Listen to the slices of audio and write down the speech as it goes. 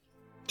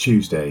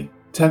Tuesday,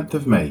 10th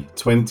of May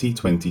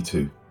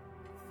 2022.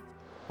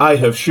 I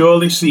have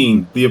surely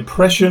seen the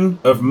oppression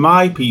of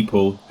my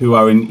people who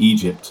are in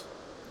Egypt.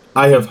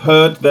 I have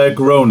heard their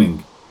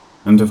groaning,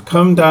 and have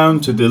come down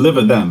to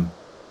deliver them.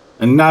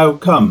 And now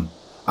come,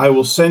 I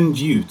will send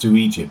you to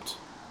Egypt.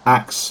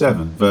 Acts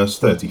 7 verse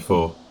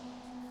 34.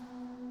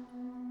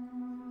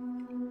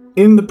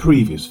 In the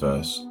previous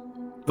verse,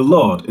 the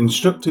Lord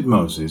instructed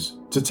Moses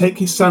to take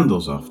his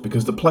sandals off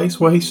because the place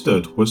where he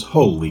stood was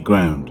holy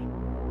ground.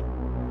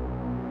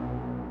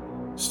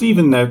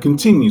 Stephen now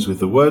continues with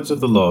the words of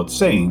the Lord,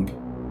 saying,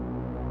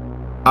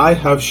 I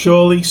have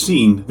surely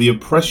seen the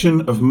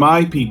oppression of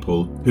my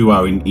people who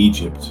are in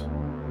Egypt.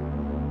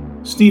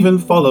 Stephen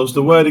follows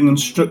the wording and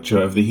structure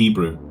of the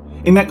Hebrew.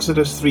 In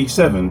Exodus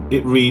 3:7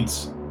 it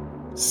reads,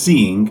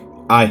 Seeing,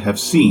 I have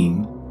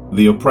seen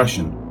the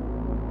oppression.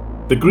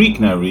 The Greek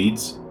now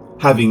reads,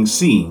 Having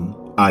seen,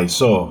 I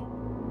saw.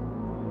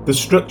 The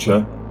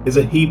structure is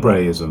a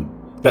Hebraism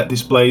that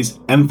displays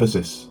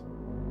emphasis.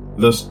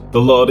 Thus,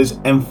 the Lord is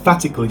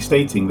emphatically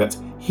stating that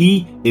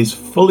he is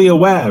fully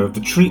aware of the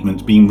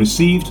treatment being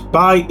received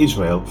by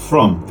Israel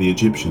from the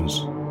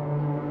Egyptians.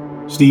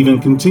 Stephen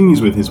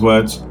continues with his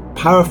words,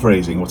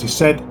 paraphrasing what is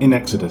said in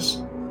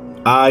Exodus.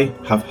 I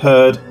have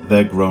heard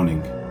their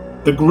groaning.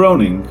 The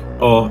groaning,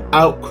 or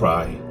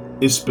outcry,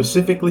 is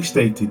specifically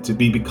stated to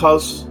be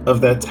because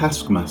of their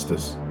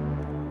taskmasters.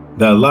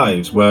 Their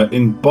lives were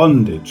in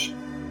bondage,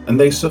 and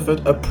they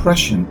suffered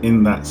oppression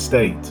in that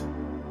state.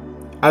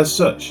 As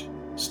such,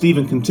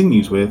 Stephen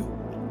continues with,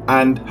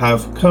 and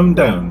have come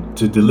down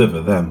to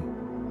deliver them.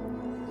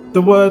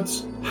 The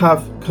words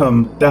have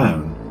come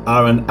down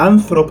are an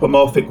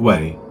anthropomorphic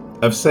way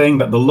of saying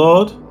that the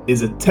Lord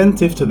is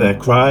attentive to their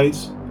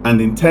cries and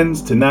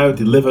intends to now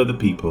deliver the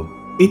people.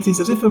 It is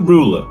as if a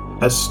ruler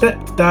has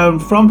stepped down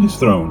from his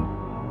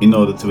throne in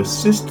order to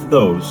assist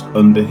those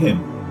under him,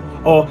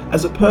 or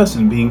as a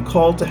person being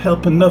called to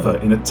help another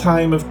in a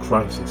time of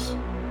crisis.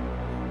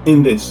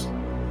 In this,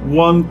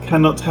 one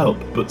cannot help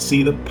but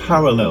see the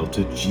parallel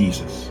to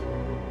Jesus.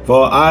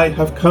 For I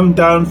have come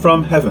down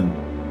from heaven,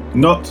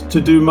 not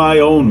to do my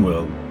own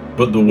will,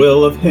 but the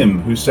will of him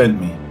who sent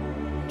me.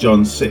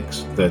 John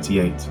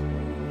 6:38.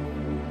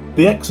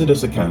 The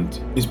Exodus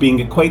account is being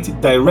equated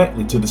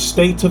directly to the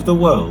state of the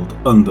world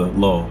under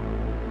law.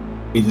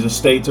 It is a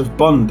state of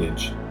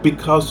bondage,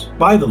 because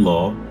by the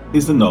law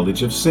is the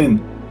knowledge of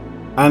sin,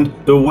 and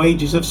the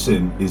wages of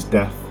sin is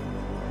death.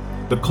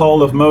 The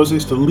call of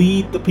Moses to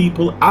lead the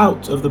people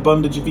out of the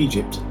bondage of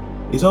Egypt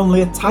is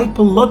only a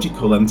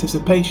typological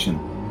anticipation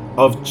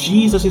of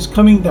Jesus'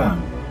 coming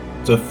down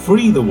to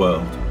free the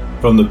world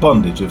from the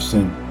bondage of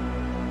sin.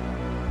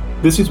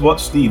 This is what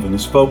Stephen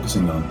is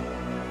focusing on.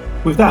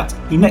 With that,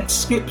 he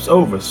next skips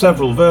over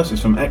several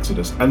verses from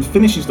Exodus and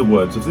finishes the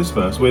words of this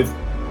verse with,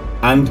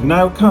 And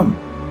now come,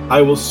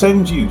 I will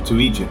send you to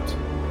Egypt.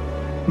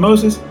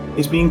 Moses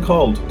is being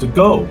called to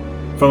go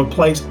from a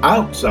place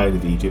outside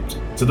of Egypt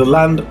to the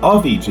land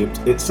of Egypt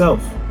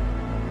itself.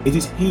 It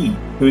is he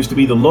who is to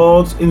be the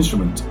Lord's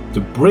instrument to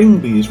bring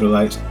the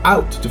Israelites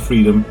out to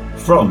freedom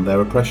from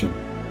their oppression.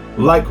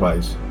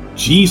 Likewise,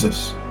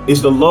 Jesus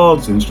is the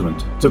Lord's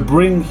instrument to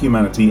bring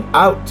humanity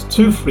out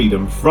to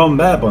freedom from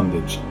their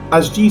bondage,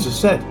 as Jesus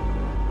said.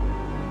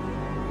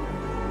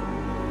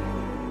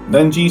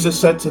 Then Jesus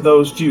said to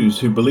those Jews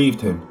who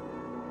believed him,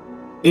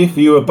 If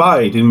you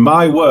abide in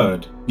my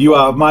word, you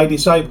are my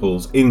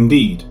disciples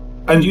indeed,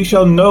 and you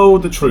shall know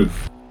the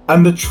truth,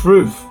 and the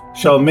truth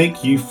shall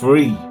make you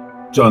free.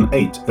 John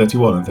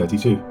 8:31 and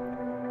 32.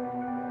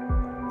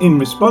 In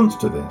response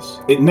to this,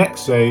 it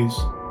next says,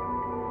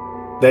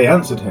 They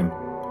answered him,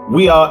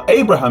 We are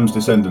Abraham's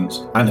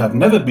descendants, and have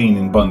never been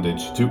in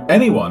bondage to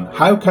anyone.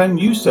 How can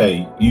you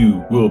say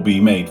you will be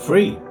made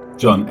free?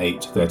 John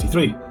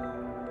 8:33.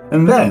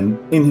 And then,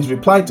 in his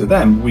reply to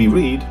them, we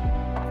read,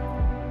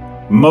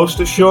 Most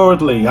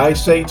assuredly I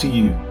say to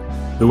you,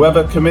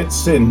 whoever commits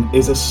sin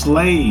is a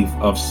slave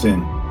of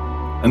sin,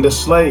 and a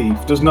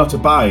slave does not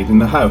abide in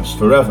the house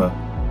forever,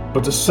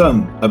 but a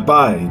son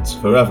abides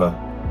forever.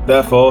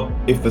 Therefore,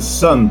 if the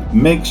Son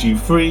makes you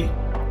free,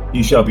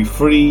 you shall be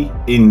free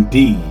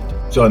indeed.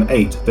 John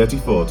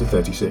 8:34 to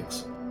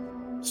 36.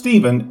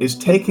 Stephen is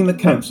taking the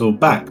council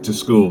back to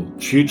school,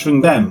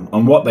 tutoring them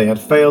on what they had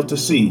failed to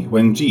see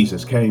when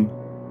Jesus came.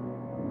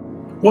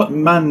 What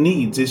man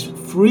needs is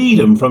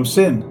freedom from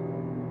sin.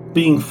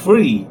 Being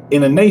free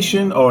in a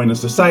nation or in a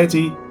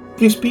society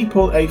gives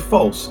people a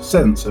false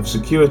sense of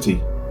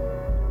security.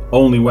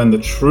 Only when the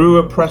true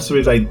oppressor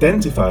is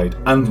identified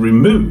and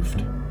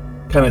removed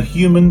can a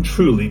human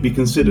truly be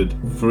considered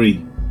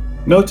free.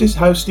 Notice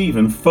how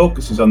Stephen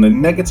focuses on the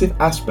negative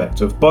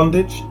aspect of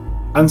bondage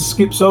and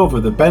skips over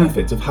the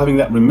benefit of having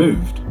that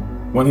removed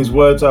when his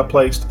words are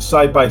placed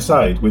side by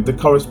side with the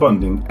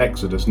corresponding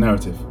Exodus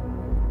narrative.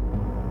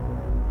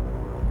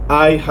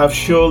 I have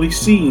surely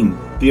seen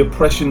the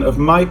oppression of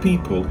my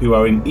people who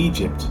are in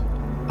Egypt.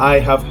 I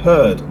have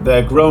heard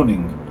their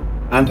groaning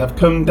and have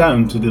come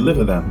down to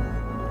deliver them.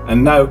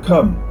 And now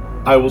come,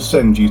 I will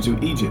send you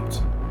to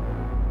Egypt.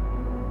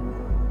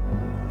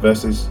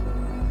 Verses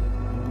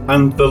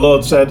And the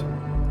Lord said,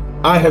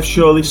 I have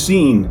surely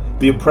seen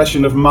the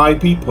oppression of my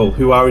people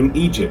who are in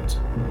Egypt,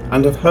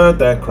 and have heard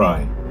their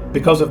cry,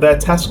 because of their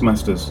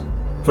taskmasters,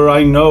 for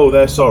I know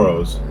their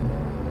sorrows.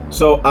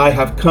 So I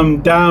have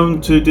come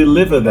down to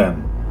deliver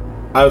them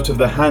out of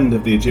the hand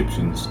of the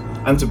Egyptians,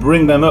 and to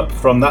bring them up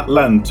from that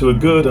land to a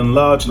good and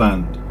large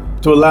land,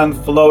 to a land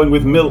flowing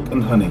with milk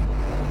and honey,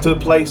 to the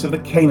place of the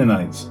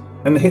Canaanites,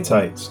 and the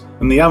Hittites,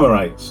 and the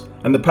Amorites,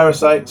 and the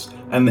Perizzites,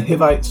 and the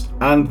Hivites,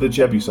 and the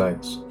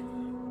Jebusites.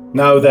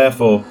 Now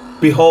therefore,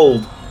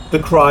 behold, the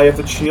cry of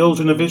the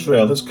children of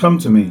Israel has come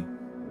to me,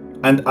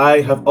 and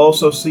I have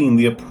also seen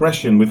the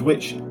oppression with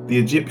which the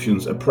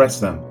Egyptians oppress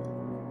them.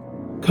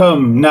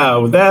 Come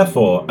now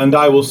therefore, and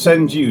I will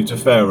send you to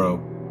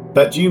Pharaoh,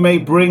 that you may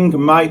bring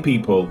my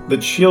people, the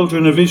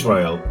children of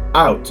Israel,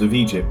 out of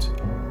Egypt.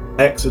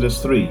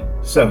 Exodus 3,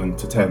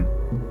 7-10.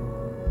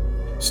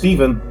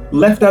 Stephen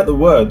left out the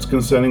words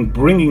concerning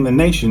bringing the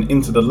nation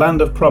into the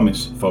land of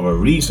promise for a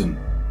reason.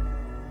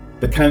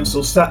 The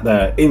council sat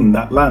there in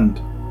that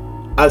land.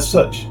 As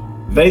such,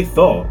 they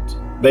thought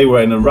they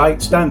were in a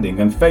right standing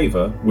and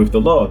favour with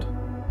the Lord.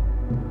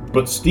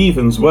 But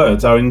Stephen's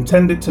words are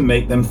intended to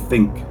make them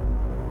think.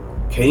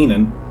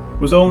 Canaan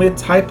was only a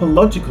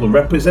typological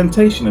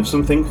representation of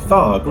something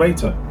far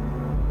greater.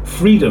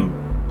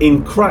 Freedom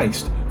in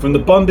Christ from the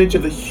bondage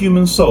of the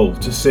human soul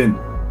to sin.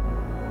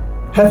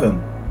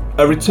 Heaven,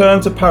 a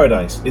return to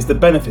paradise, is the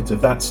benefit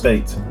of that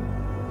state.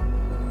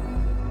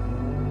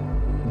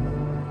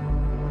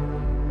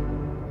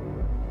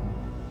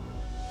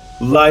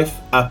 Life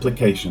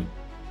application.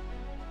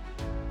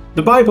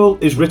 The Bible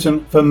is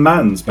written for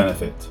man's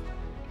benefit.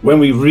 When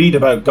we read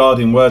about God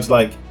in words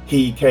like,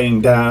 He came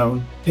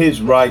down,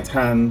 His right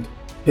hand,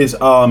 His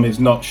arm is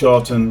not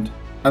shortened,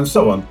 and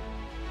so on,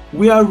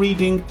 we are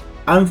reading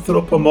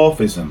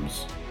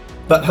anthropomorphisms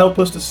that help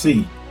us to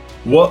see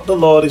what the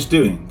Lord is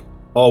doing,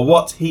 or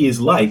what He is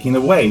like in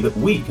a way that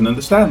we can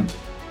understand.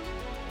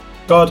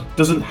 God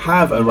doesn't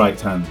have a right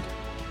hand,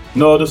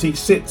 nor does He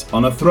sit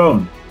on a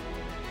throne.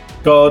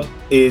 God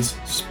is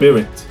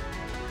spirit.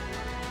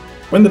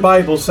 When the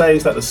Bible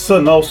says that the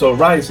sun also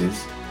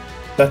rises,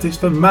 that is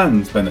for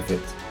man's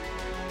benefit.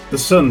 The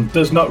sun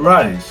does not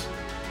rise.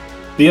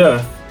 The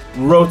earth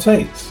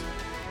rotates.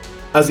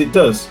 As it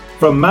does,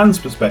 from man's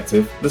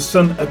perspective, the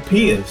sun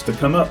appears to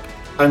come up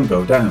and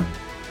go down.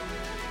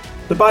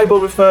 The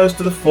Bible refers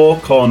to the four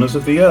corners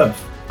of the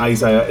earth,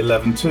 Isaiah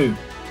 11:2.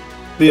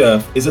 The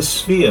earth is a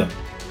sphere.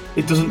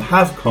 It doesn't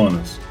have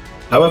corners.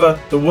 However,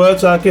 the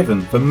words are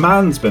given for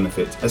man's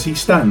benefit as he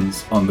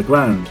stands on the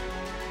ground.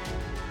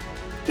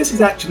 This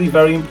is actually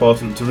very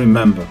important to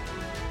remember,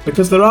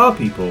 because there are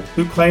people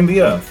who claim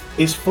the earth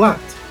is flat.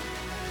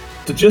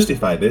 To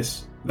justify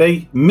this,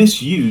 they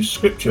misuse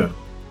scripture,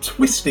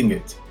 twisting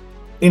it,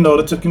 in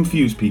order to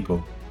confuse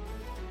people.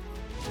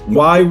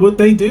 Why would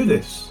they do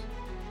this?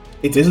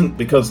 It isn't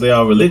because they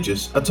are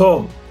religious at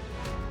all.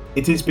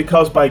 It is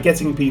because by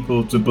getting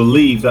people to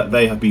believe that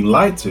they have been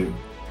lied to,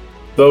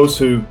 those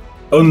who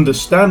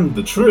understand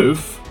the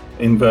truth,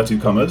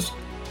 inverted commas,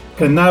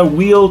 can now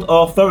wield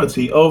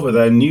authority over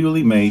their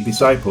newly made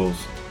disciples.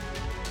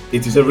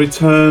 It is a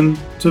return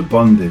to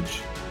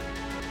bondage.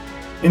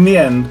 In the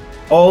end,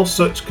 all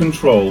such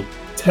control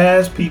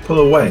tears people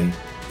away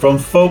from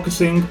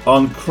focusing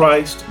on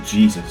Christ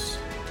Jesus.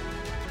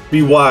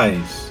 Be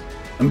wise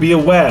and be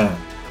aware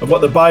of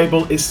what the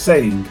Bible is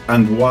saying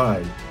and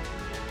why.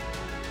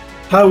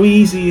 How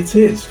easy it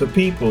is for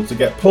people to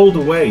get pulled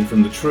away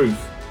from the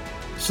truth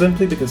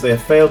simply because they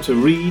have failed to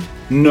read,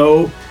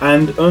 know,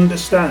 and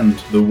understand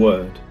the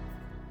Word.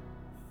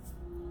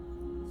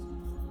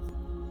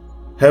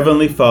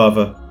 Heavenly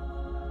Father,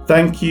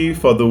 thank you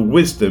for the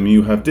wisdom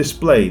you have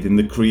displayed in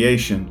the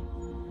creation.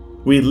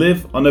 We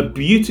live on a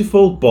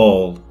beautiful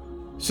ball,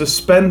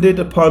 suspended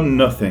upon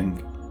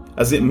nothing,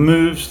 as it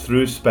moves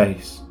through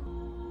space.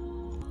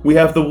 We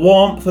have the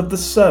warmth of the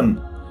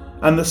sun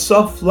and the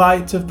soft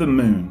light of the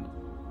moon.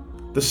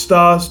 The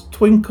stars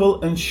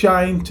twinkle and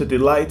shine to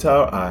delight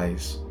our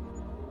eyes.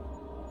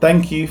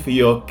 Thank you for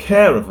your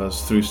care of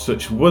us through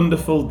such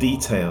wonderful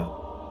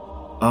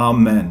detail.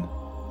 Amen.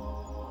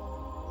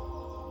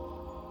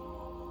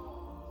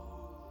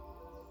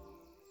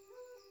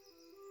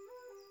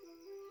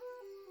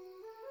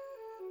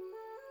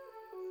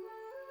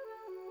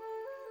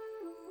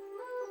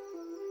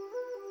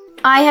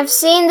 I have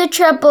seen the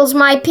troubles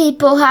my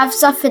people have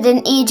suffered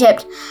in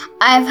Egypt.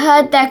 I have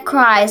heard their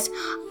cries.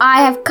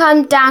 I have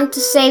come down to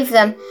save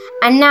them.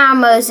 And now,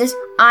 Moses,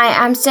 I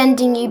am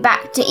sending you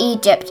back to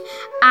Egypt.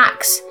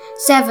 Acts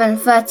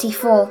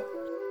 7:34.